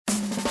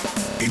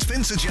It's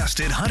been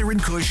suggested Hunter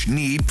and Kush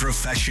need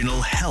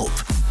professional help.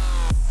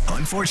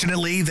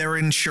 Unfortunately, their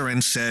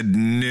insurance said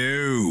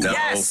no.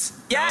 Yes.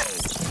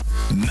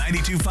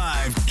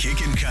 92.5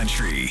 Kickin'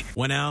 Country.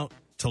 Went out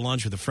to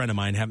lunch with a friend of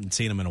mine. Haven't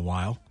seen him in a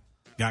while.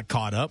 Got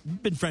caught up.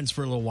 Been friends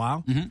for a little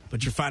while.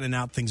 But you're finding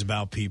out things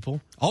about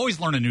people. Always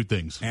learning new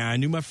things. And I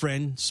knew my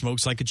friend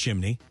smokes like a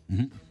chimney.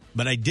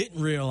 But I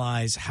didn't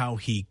realize how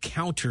he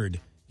countered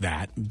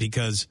that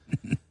because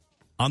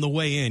on the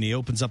way in, he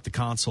opens up the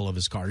console of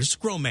his car. This is a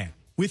grown man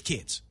with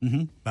kids,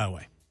 by the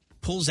way.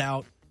 Pulls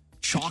out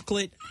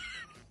chocolate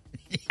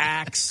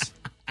Axe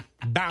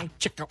bow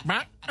chicka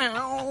bow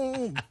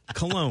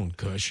cologne,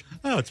 Kush.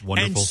 Oh, it's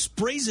wonderful. And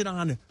sprays it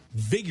on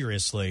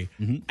vigorously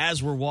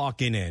as we're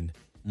walking in,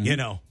 you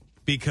know,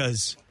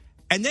 because,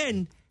 and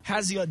then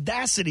has the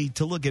audacity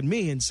to look at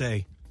me and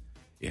say,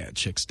 yeah,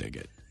 chicks dig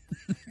it.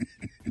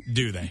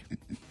 Do they?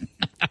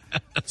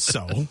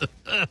 So,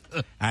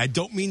 I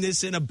don't mean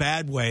this in a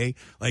bad way,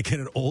 like in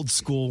an old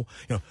school,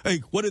 you know,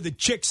 hey, what do the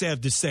chicks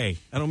have to say?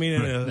 I don't mean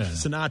in a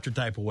Sinatra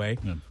type of way,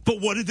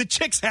 but what do the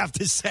chicks have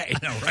to say?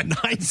 I know, right?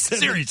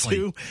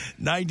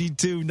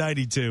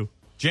 972-9292.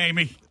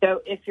 Jamie.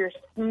 So if you're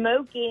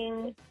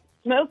smoking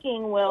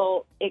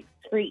will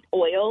excrete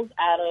oils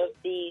out of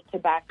the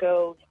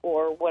tobacco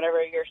or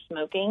whatever you're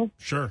smoking.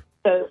 Sure.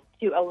 So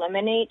to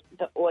eliminate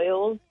the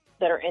oils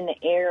that are in the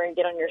air and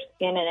get on your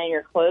skin and in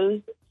your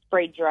clothes,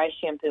 spray dry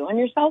shampoo on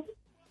yourself.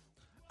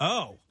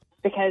 Oh.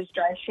 Because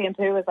dry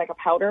shampoo is like a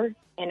powder,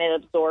 and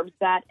it absorbs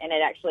that, and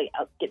it actually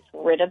gets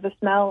rid of the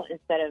smell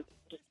instead of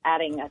just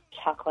adding a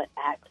chocolate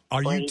Axe.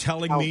 Are you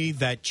telling me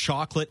that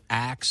chocolate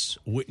Axe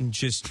wouldn't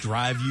just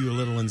drive you a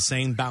little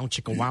insane, bow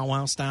chicka wow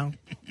wow style?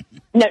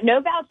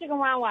 No bow chicken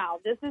wow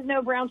wow. This is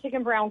no brown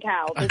chicken brown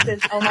cow. This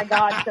is, oh my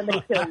God,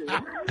 somebody kill you.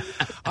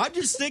 I'm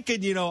just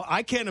thinking, you know,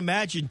 I can't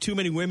imagine too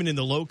many women in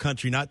the Low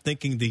Country not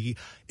thinking the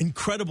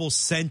incredible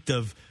scent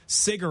of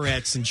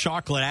cigarettes and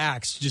chocolate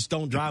Axe just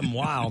don't drive them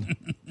wild.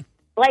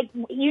 Like,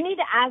 you need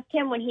to ask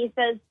him when he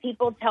says,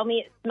 people tell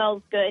me it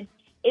smells good,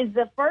 is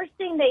the first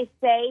thing they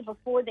say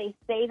before they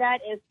say that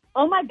is,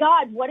 oh my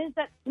God, what is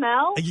that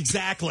smell?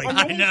 Exactly. And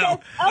then he says,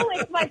 oh,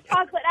 it's my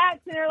chocolate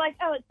Axe. And they're like,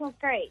 oh, it smells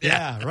great.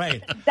 Yeah,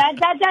 right. That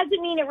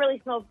doesn't mean it really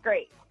smells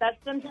great. That's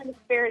sometimes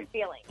spirit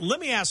feeling. Let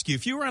me ask you,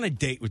 if you were on a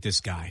date with this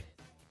guy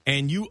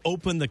and you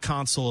open the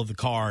console of the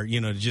car,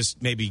 you know, to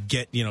just maybe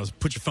get, you know,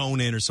 put your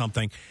phone in or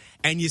something,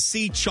 and you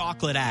see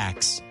chocolate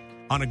Axe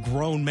on a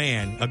grown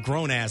man, a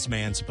grown-ass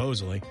man,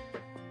 supposedly,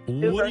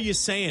 Uber. What are you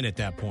saying at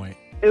that point?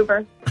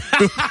 Uber.